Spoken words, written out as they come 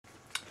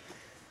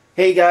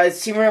Hey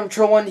guys, Team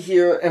Ramtro1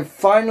 here, and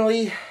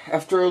finally,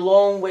 after a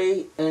long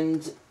wait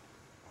and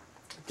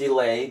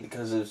delay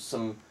because of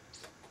some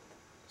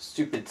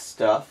stupid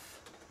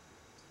stuff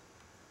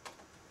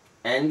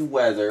and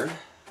weather,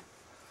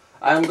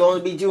 I'm going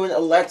to be doing a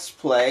Let's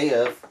Play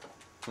of,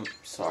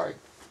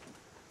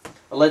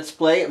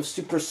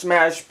 Super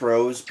Smash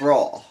Bros.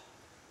 Brawl.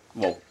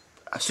 Well,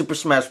 Super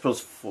Smash Bros.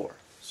 4,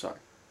 sorry.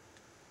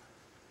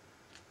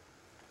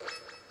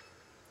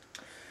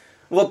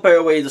 What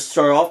better way to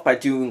start off by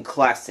doing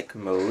classic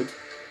mode?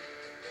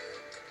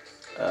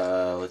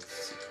 Let's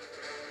see.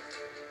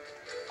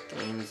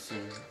 Games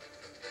and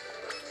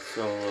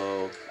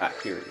solo.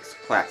 Here it is.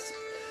 Classic.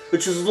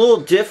 Which is a little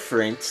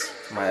different,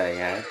 might I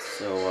add.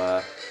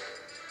 So,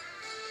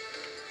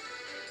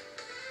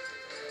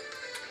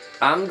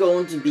 I'm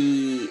going to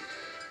be...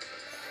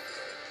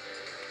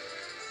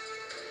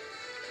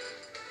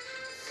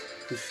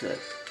 Who should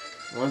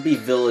I want to be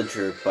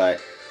Villager, but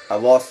I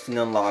lost an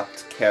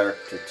unlocked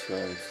character to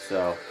him,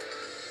 so...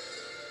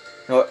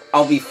 No,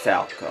 I'll be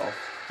Falco.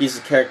 He's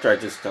the character I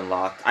just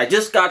unlocked. I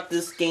just got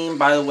this game,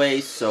 by the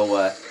way,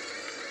 so,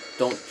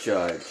 don't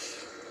judge.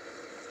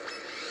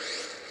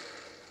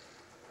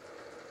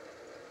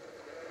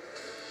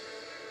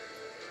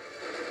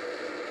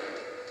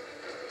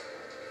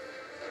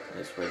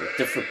 That's where the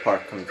different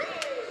part comes in.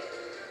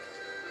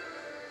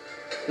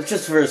 It's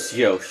just versus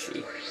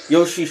Yoshi.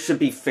 Yoshi should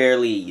be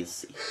fairly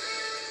easy.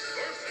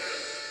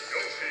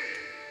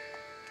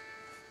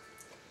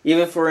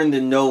 Even if we're in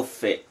the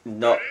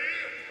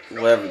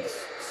whatever the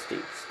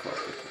state's called.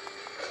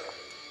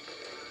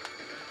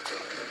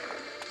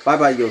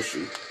 Bye-bye,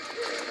 Yoshi.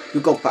 You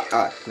go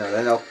by.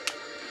 No.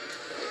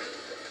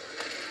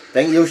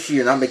 Dang, Yoshi,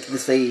 you're not making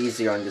this any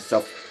easier on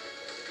yourself.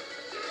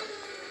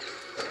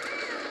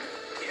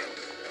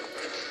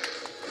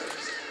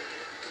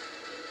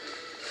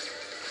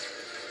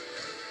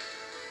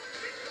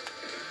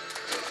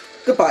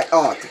 Goodbye.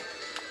 Oh.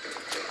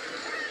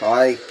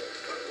 Bye.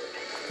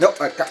 Nope,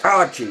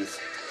 jeez.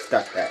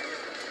 Stuck that.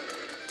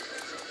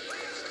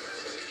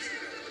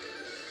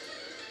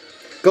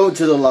 Go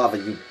to the lava,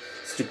 you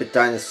stupid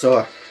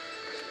dinosaur.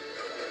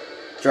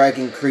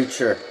 Dragon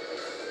creature.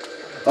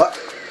 What?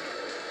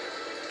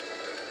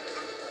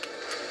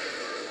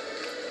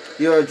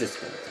 You're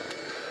just gonna die.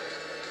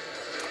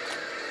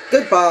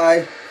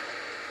 Goodbye.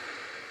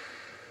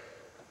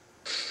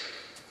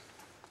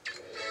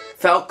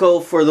 Falco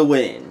for the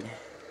win.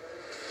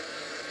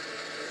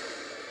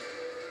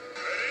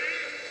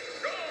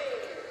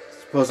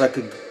 Suppose I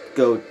could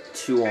go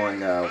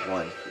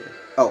 2-on-1 here.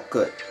 Oh,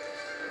 good.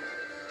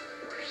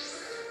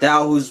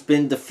 Thou who's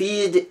been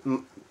defeated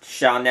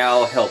shall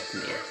now help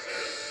me.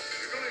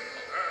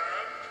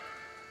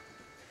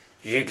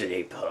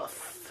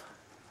 Jigglypuff.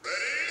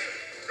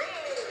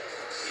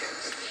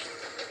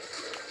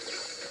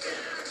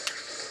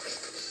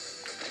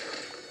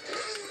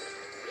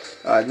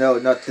 No,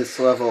 not this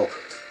level.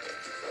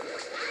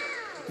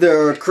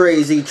 There are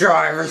crazy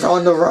drivers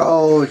on the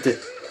road.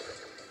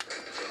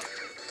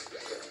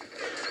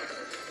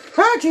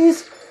 Ah,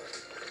 jeez.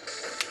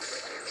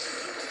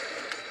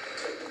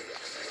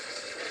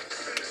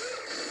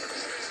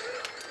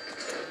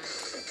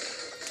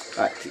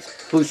 Ah, jeez.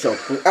 Busho.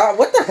 Ah,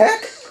 what the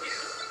heck?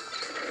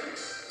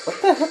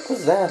 What the heck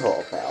was that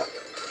all about?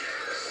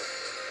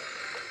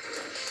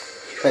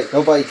 Hey,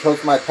 nobody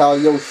chose my pal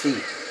Yoshi.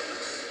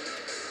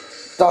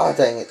 Ah,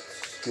 dang it.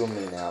 Screw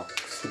me now.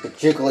 Stupid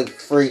jiggly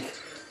freak.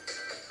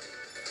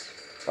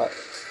 But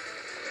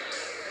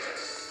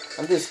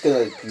I'm just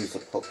gonna use a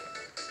poke.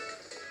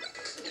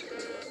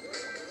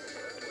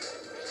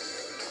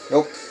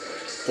 Nope.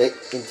 Okay,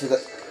 into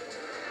the...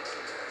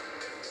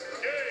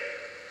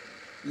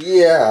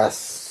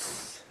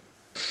 Yes!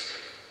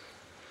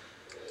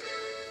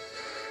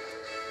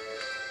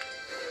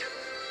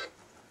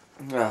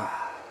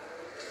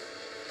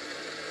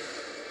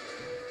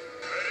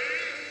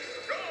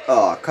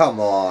 Oh, come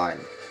on.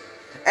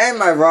 And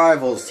my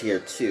rival's here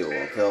too,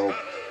 although...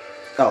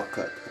 Oh,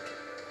 good.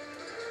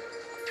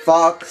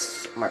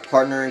 Fox, my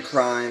partner in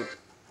crime.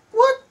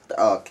 What?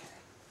 Okay.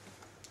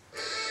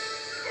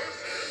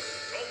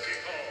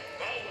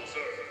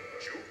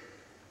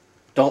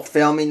 Don't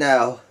fail me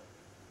now.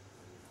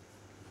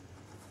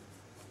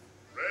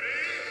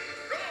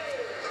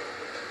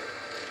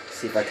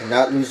 See if I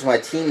cannot lose my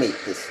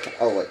teammate this time.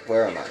 Oh wait,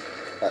 where am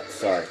I?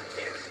 Sorry.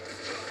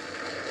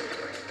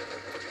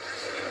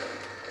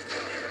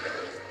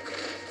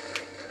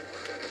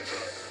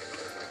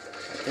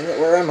 Dang it,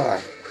 where am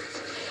I?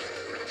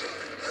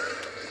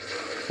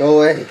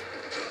 Go away.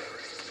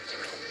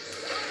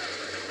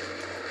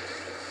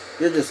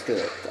 You're just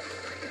good.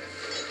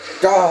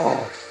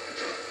 Oh!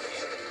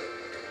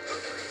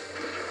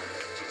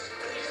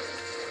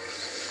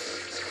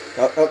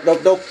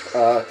 Nope.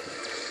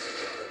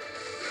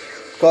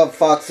 Come on,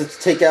 Fox,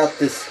 let's take out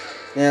this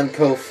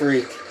Namco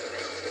freak.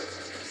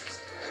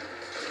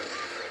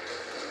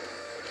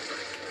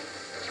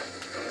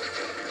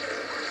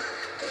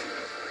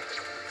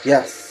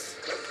 Yes.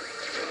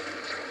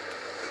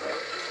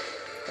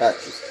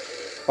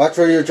 Watch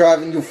where you're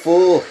driving, you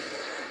fool.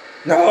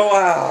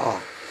 No!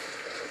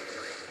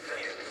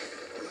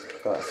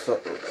 So,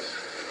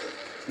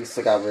 at least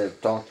I got rid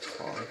of Donkey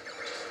Kong.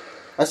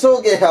 I still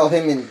don't get how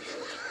him and,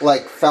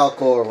 like,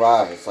 Falco are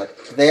rivals. Like,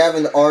 do they have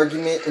an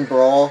argument in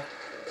Brawl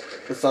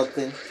or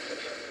something?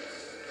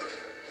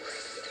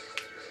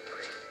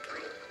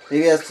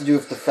 Maybe it has to do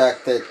with the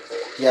fact that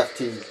you have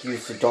to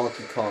use the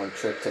Donkey Kong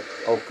trick to...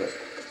 Oh, good.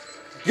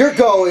 You're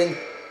going!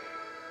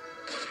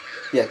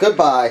 Yeah,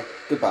 goodbye.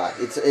 Goodbye.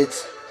 It's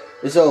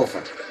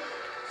over.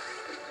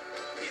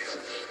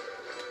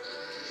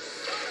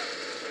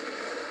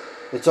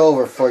 It's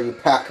over for you,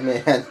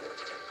 Pac-Man.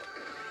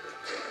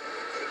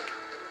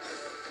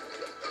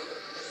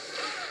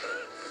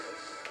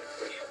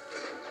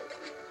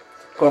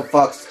 Go on,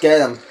 Fox,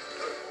 get him.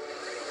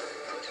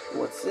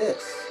 What's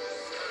this?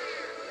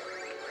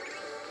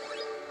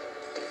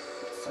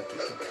 Looks like it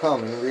can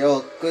come in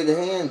real good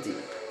handy.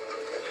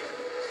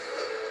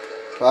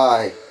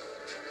 Bye.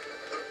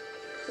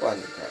 Well, I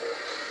need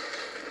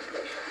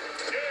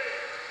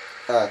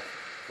that.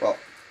 Well,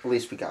 at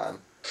least we got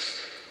him.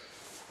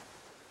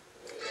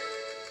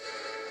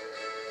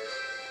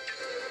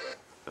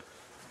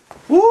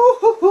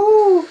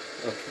 Woo-hoo-hoo!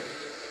 Okay.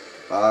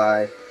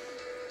 Bye.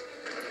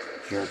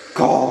 You're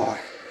gone.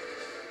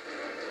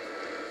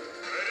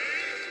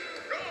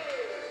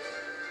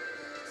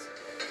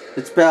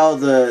 Let's battle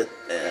the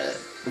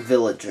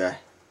villager.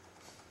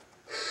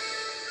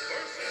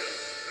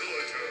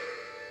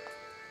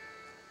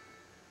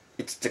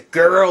 It's the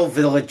girl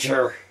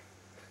villager.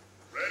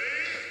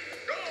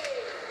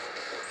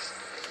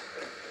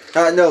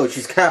 No,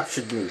 she's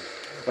captured me.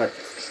 But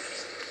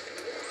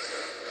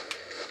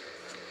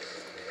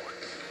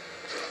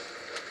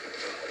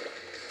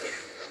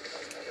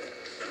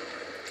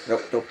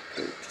nope.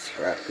 Just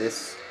grab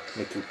this.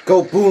 Make it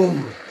go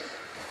boom.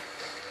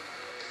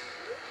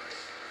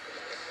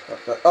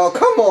 Oh,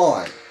 come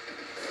on!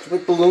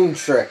 Stupid balloon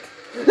trick.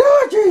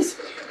 No, jeez!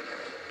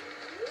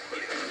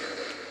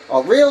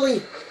 Oh,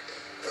 really?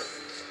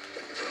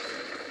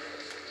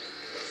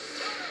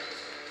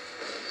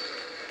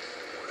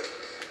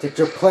 Take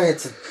your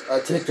plants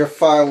and take your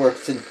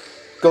fireworks and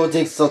go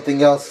dig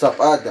something else up.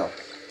 No.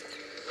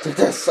 Take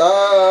this,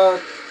 pow.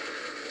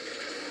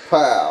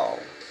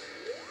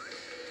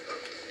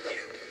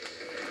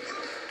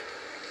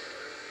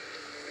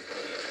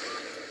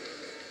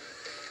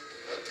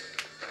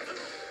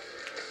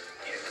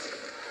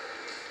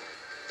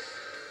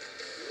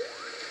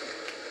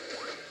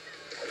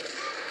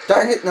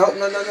 Dang it, no.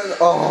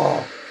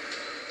 Oh.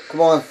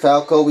 Come on,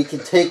 Falco, we can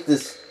take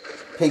this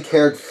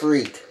pink-haired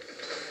freak.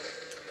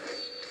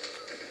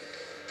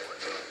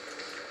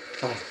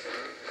 Oh.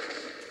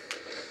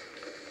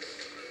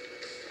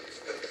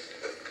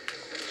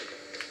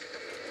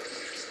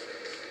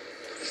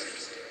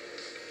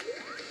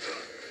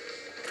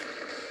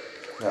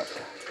 No.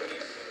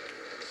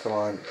 Come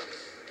on.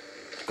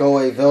 Go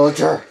away,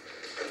 villager.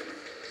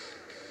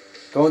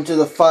 Go into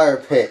the fire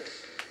pit.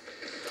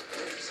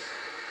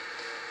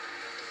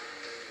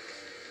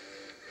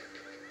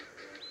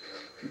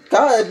 You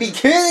gotta be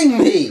kidding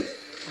me!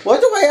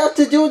 What do I have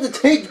to do to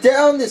take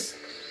down this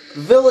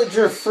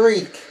villager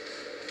freak?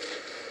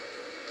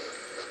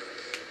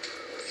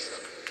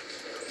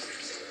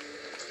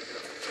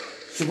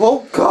 She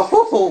won't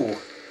go!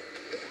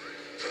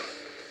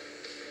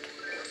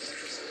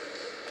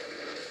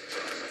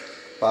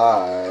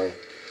 Bye.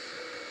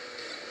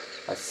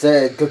 I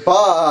said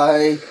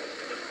goodbye.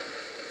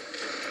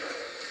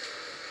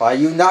 Why are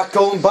you not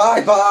going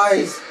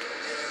bye-byes?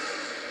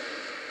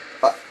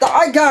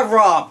 I got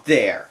robbed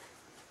there.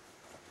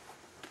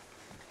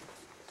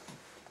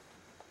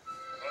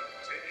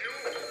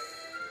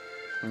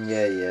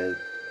 Yeah.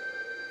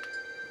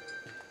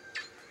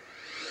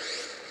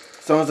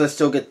 As long as I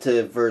still get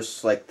to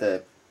verse like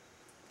the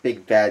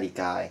big baddie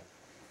guy.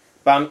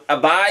 But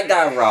I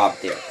got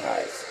robbed there,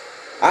 guys.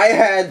 I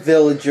had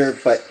villager,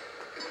 but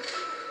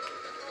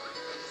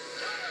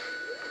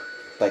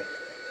like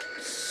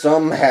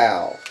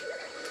somehow.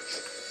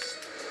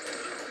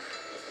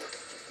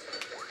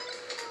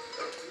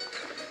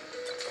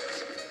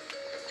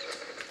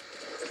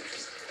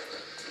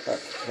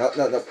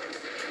 No.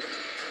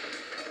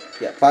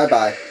 Yeah,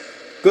 bye-bye.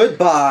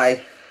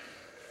 Goodbye.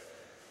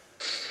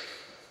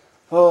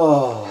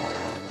 Oh.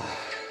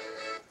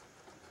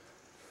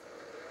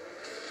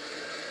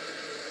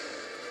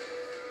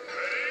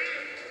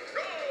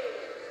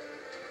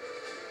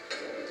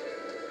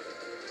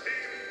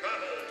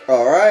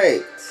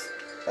 Alright.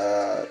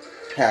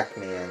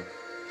 Pac-Man.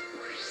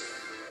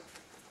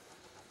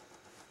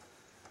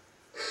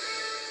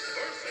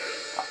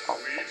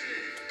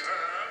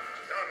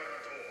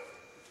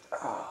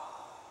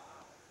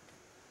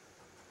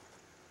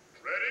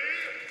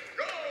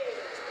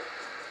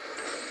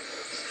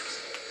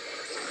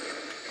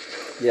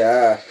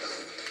 Yeah.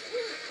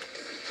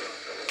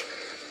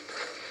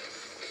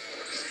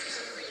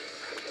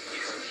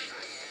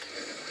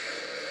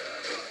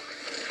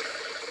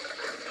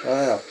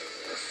 No.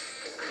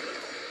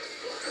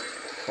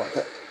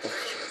 What?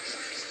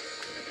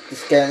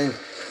 Just get in.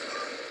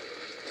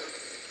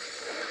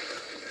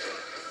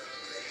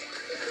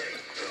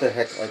 the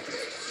heck like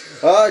this?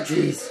 Oh,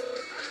 jeez.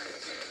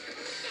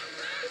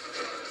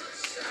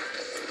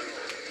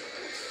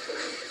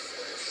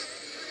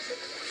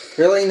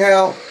 Really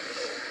now?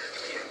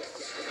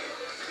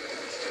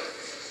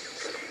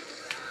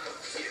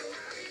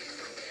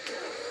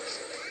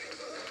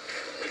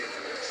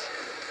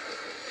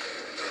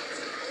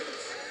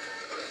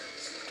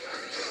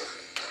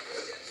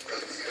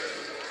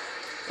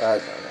 No.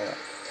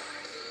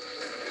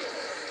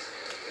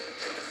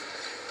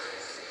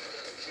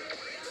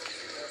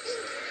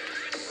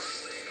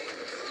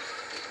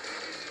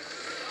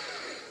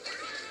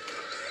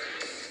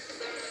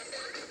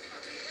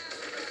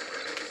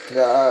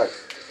 God.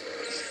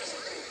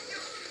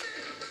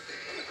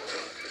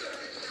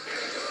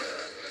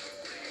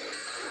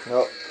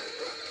 Nope.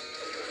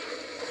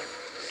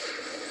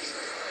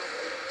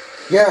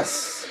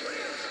 Yes!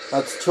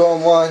 That's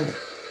 2-on-1.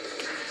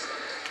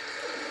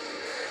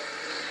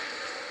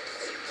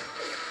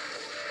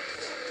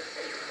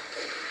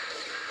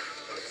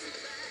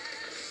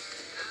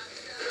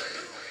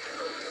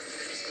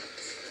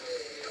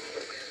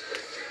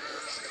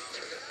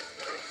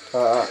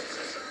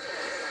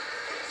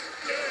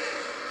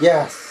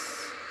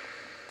 Yes!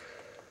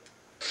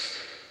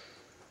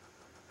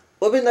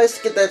 Would be nice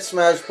to get that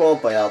smash ball,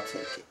 but I'll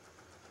take it.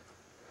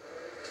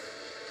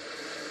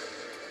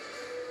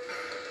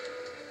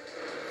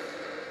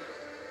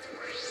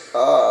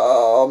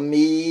 Oh,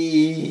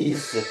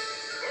 me's.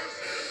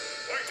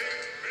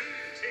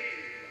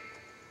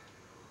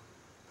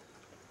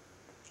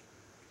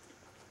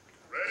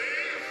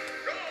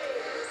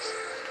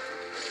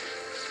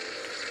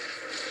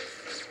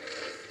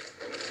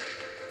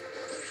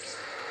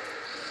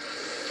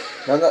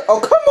 No. Oh,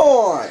 come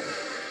on!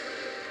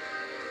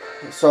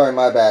 Sorry,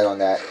 my bad on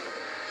that.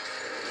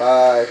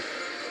 Bye.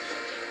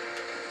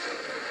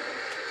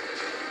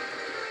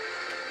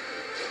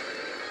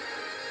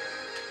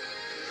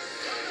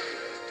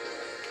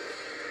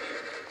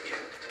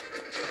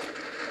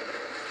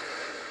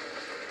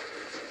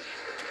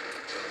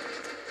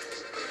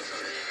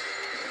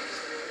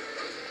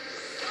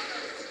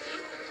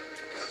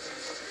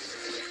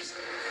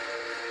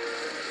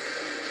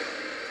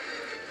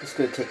 Just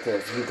gonna take care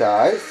of you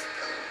guys.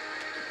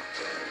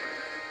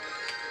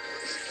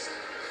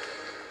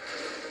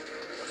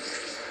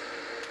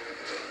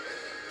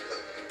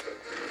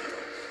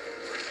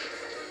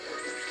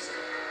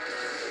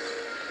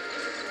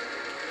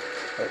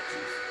 Oh,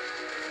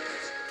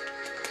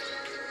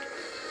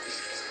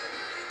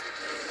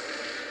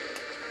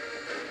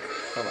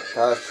 oh my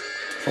gosh.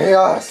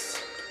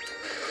 Chaos!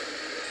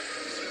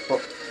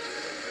 Oh.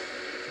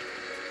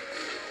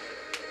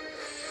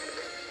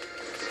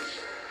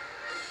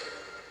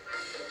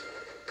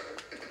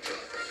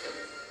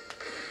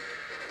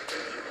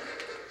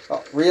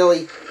 Oh,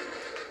 really?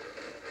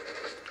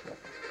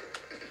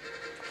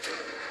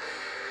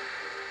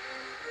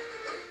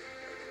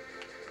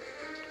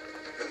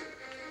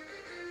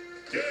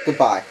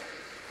 Goodbye.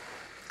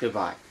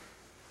 Goodbye.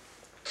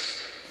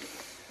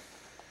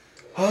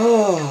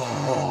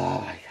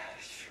 Oh my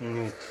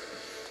gosh.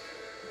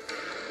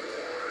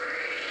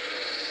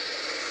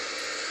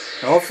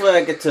 Hopefully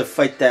I get to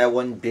fight that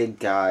one big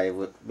guy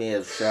with made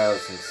of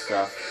shadows and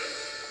stuff.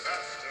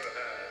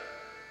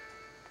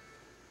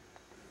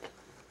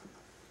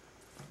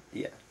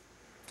 Yeah.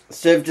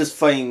 Instead of just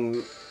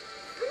fighting...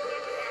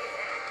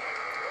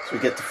 So we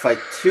get to fight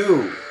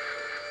two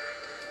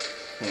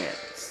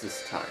hands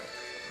this time.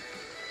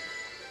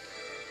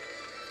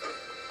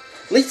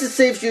 At least it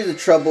saves you the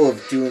trouble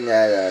of doing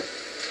that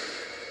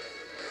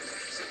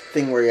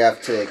thing where you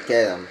have to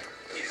get them.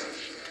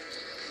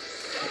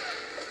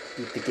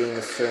 Beat the game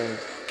a certain,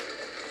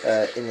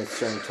 in a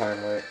certain time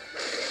limit.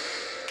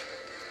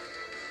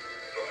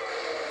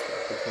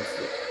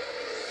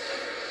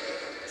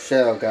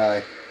 Shadow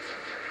guy.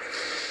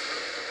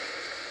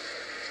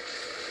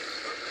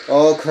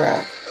 Oh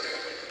crap.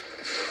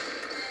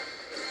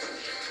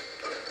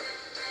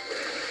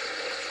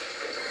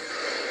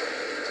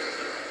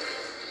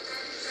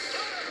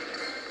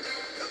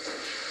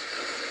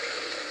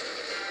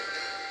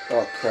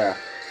 Oh crap.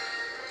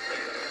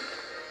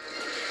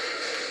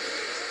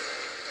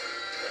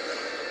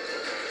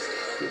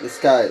 Dude, this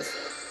guy is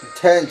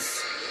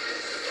intense.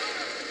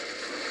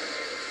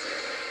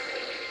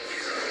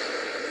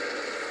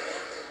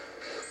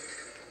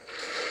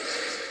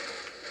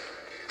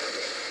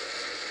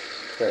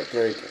 Right,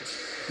 there he goes.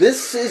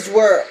 This is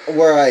where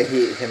I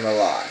hate him a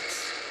lot.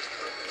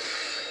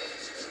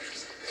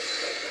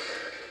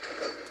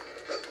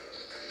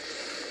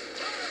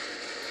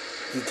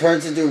 He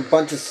turns into a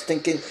bunch of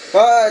stinking...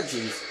 Ah,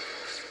 jeez.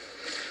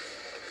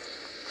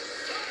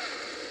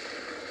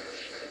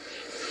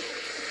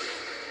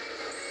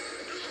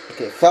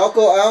 Okay,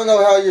 Falco, I don't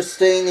know how you're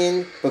staying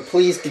in, but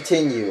please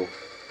continue.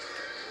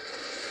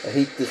 I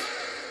hate this...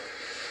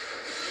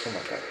 Oh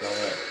my god, no.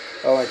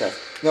 Oh my god.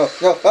 No,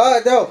 ah,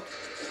 no!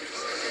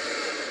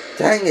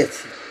 Dang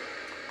it!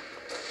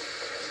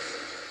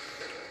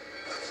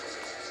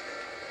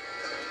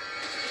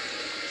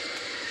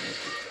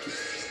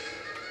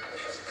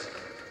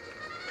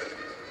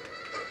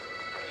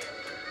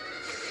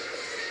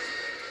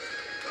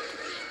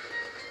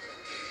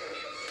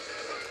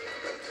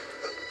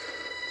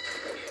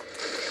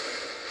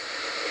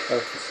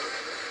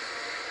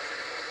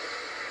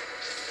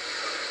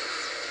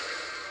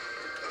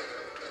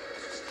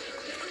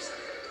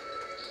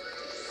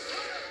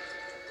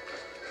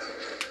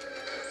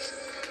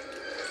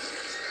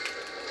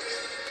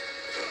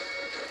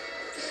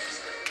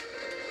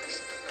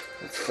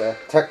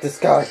 attack this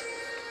guy.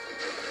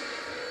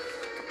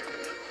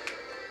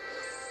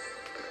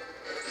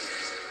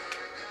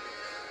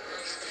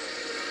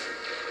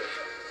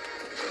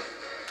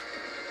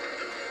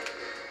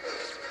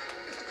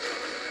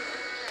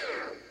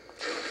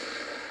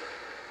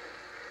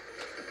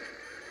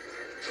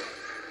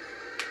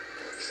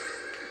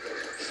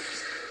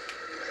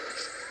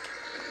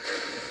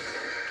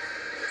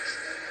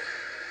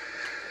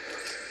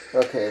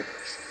 Okay,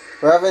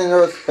 we're having an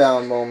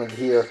Earthbound moment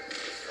here.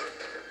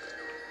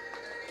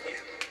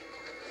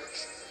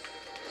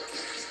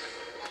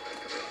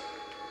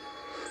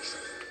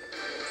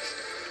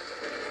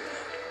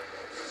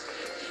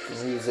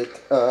 Music,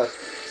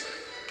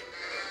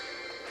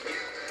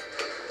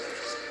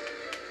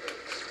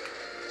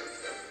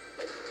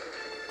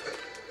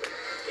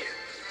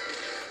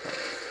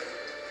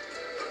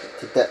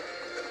 take that.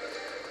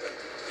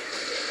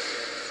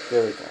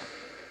 There we go.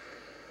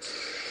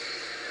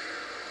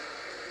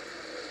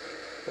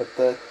 What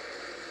the?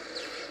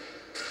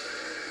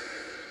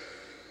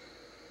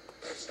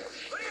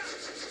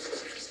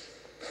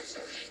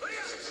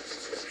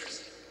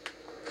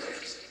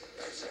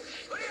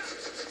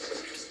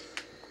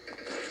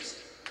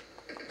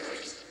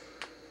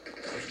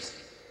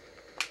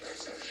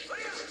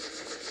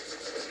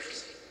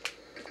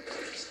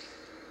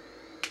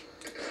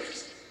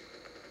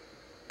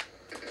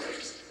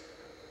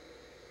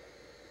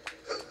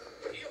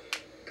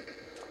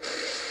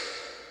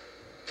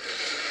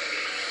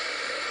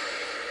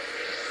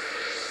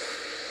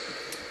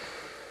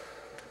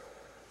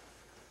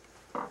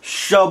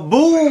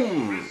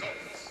 Shaboom!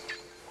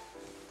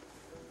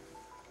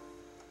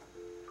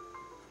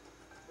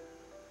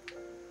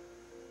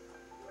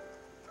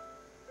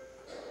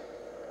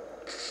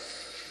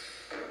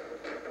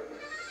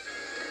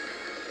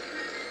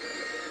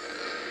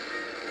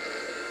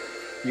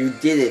 You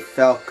did it,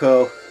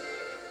 Falco.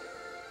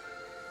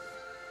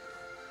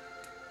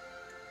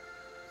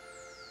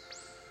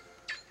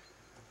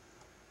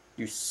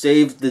 You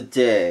saved the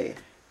day.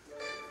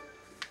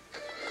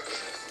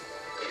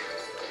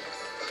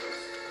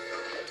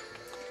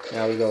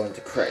 Now we go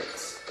into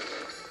credits.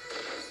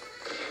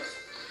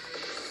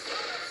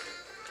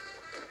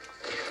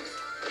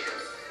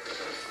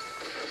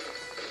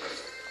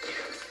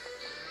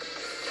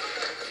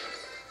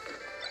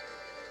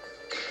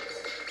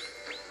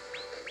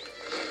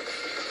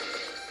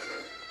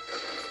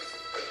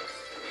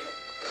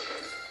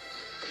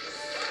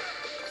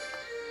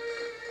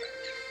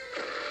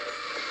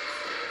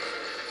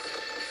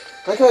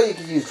 I like how you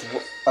can use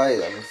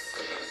items.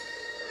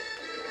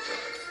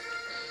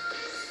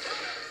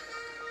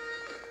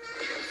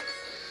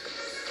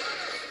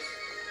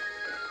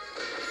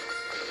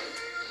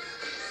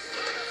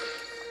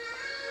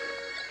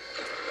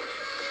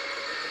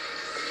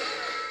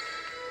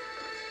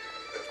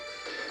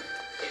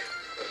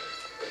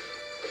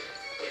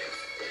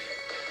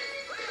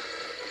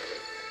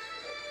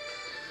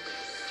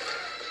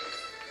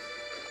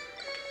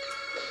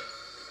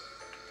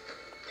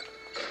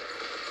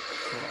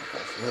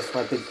 And that's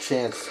my big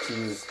chance to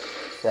use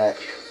that.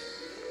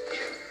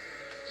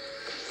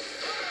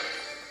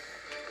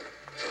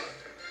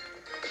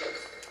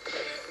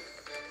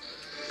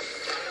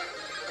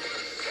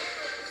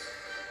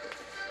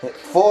 Hit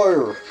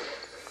fire!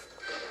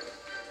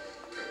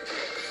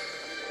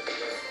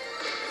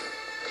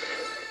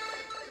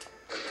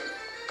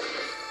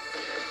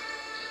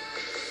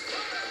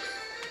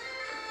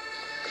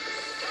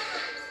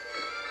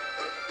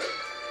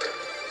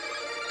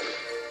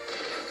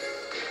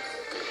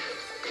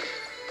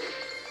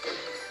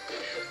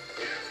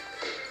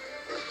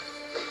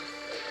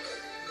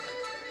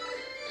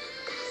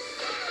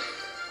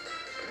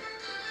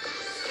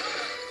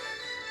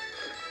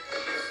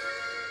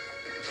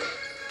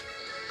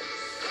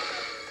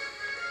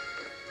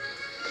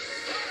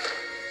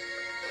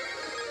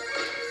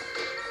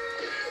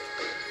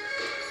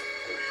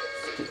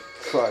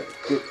 Try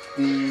to get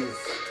these.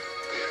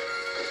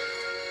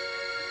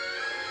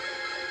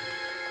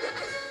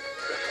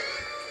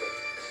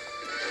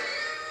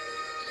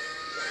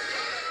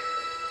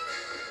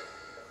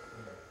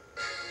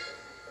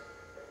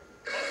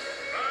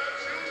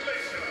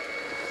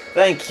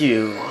 Thank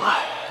you.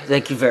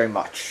 Thank you very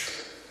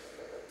much.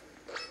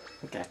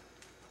 Okay.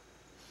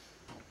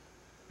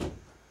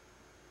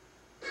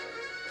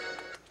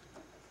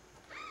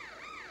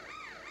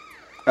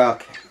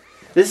 Okay.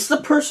 This is the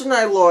person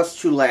I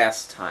lost to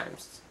last time.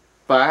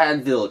 But I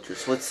had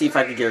villagers. Let's see if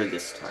I can get her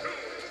this time.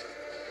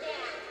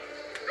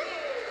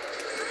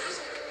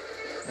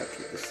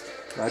 Okay,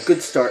 this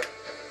good start.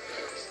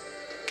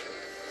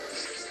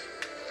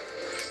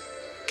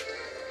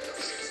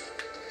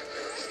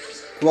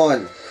 Come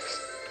on.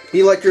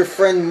 Be like your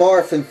friend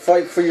Marth and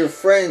fight for your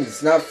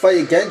friends, not fight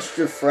against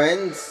your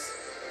friends.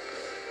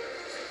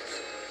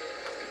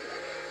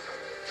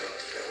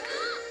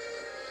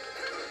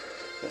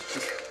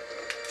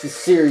 She's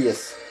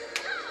serious.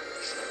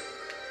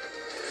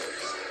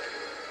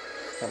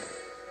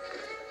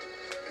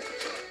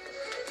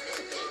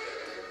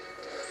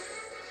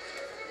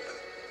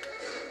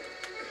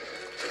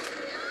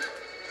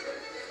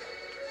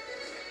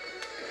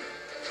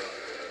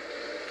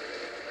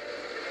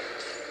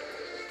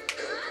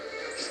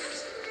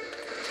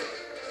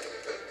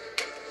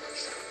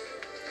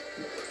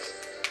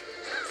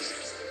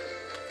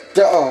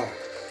 Duh.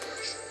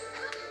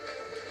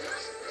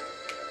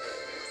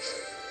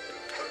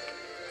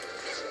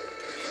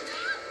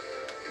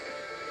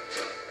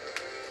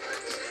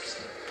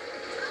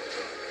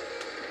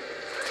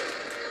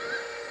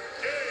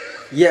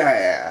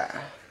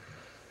 Yeah.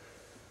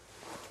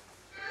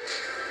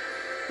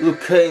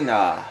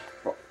 Lucana.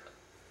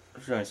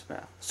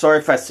 Sorry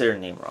if I said your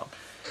name wrong.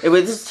 Anyway,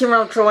 this is Team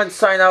Round Control 1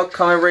 sign out.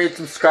 Comment, rate,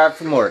 subscribe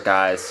for more,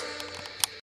 guys.